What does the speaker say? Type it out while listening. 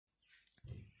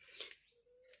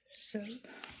So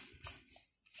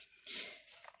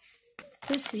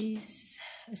this is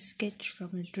a sketch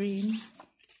from a dream.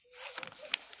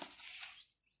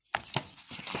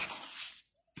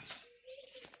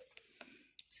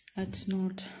 It's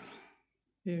not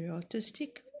very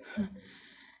artistic,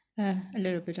 a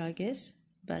little bit I guess,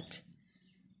 but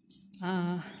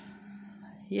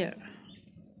here.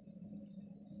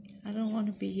 I don't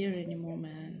want to be here anymore,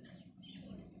 man.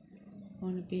 I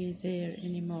want to be there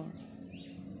anymore.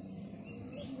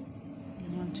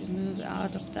 I want to move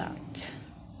out of that.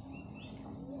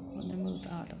 I want to move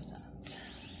out of that.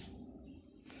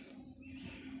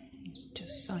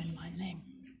 Just sign my name.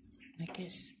 I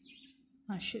guess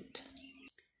I should.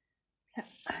 Yeah,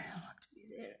 I don't want to be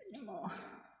there anymore.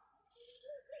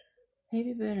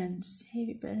 Heavy burdens,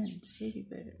 heavy burdens, heavy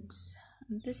burdens.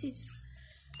 And this is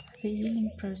the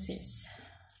healing process,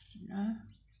 you know.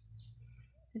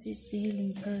 This is the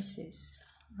healing process,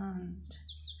 and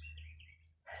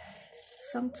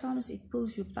sometimes it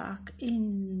pulls you back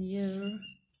in here,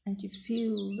 and you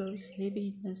feel those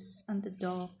heaviness and the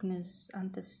darkness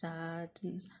and the sad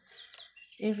and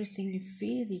everything. You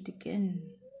feel it again,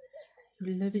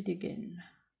 you live it again.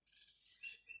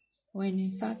 When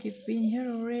in fact you've been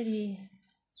here already,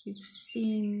 you've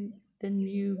seen the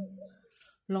new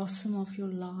blossom of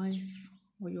your life,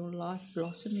 or your life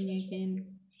blossoming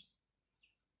again.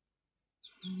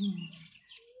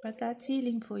 But that's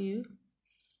healing for you.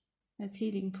 That's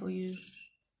healing for you.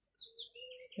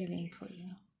 Healing for you.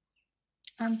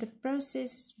 And the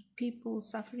process, people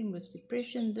suffering with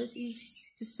depression, this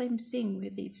is the same thing,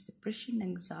 whether it's depression,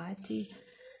 anxiety,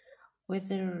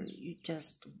 whether you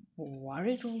just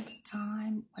worried all the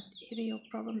time, whatever your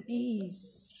problem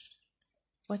is,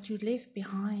 what you left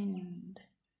behind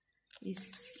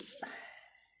is,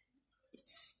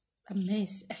 it's a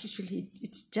mess. Actually,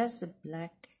 it's just a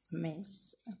black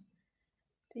mess.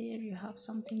 There you have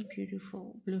something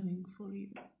beautiful blooming for you.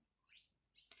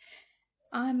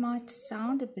 I might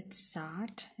sound a bit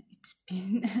sad. It's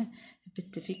been a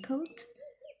bit difficult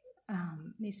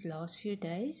these last few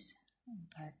days,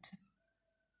 but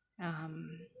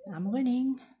I'm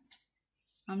winning.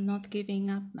 I'm not giving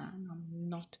up, man. I'm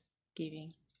not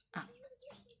giving up.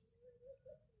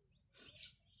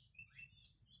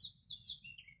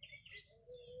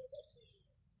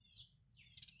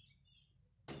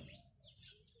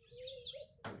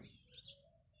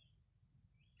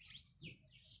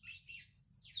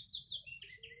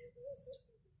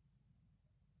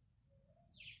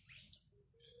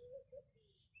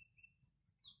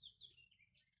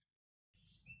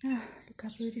 Look how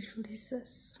beautiful is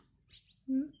this.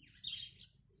 We're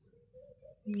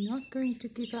not going to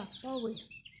give up, are we?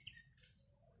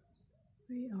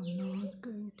 We are not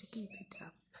going to give it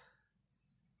up.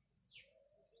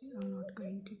 We are not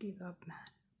going to give up, man.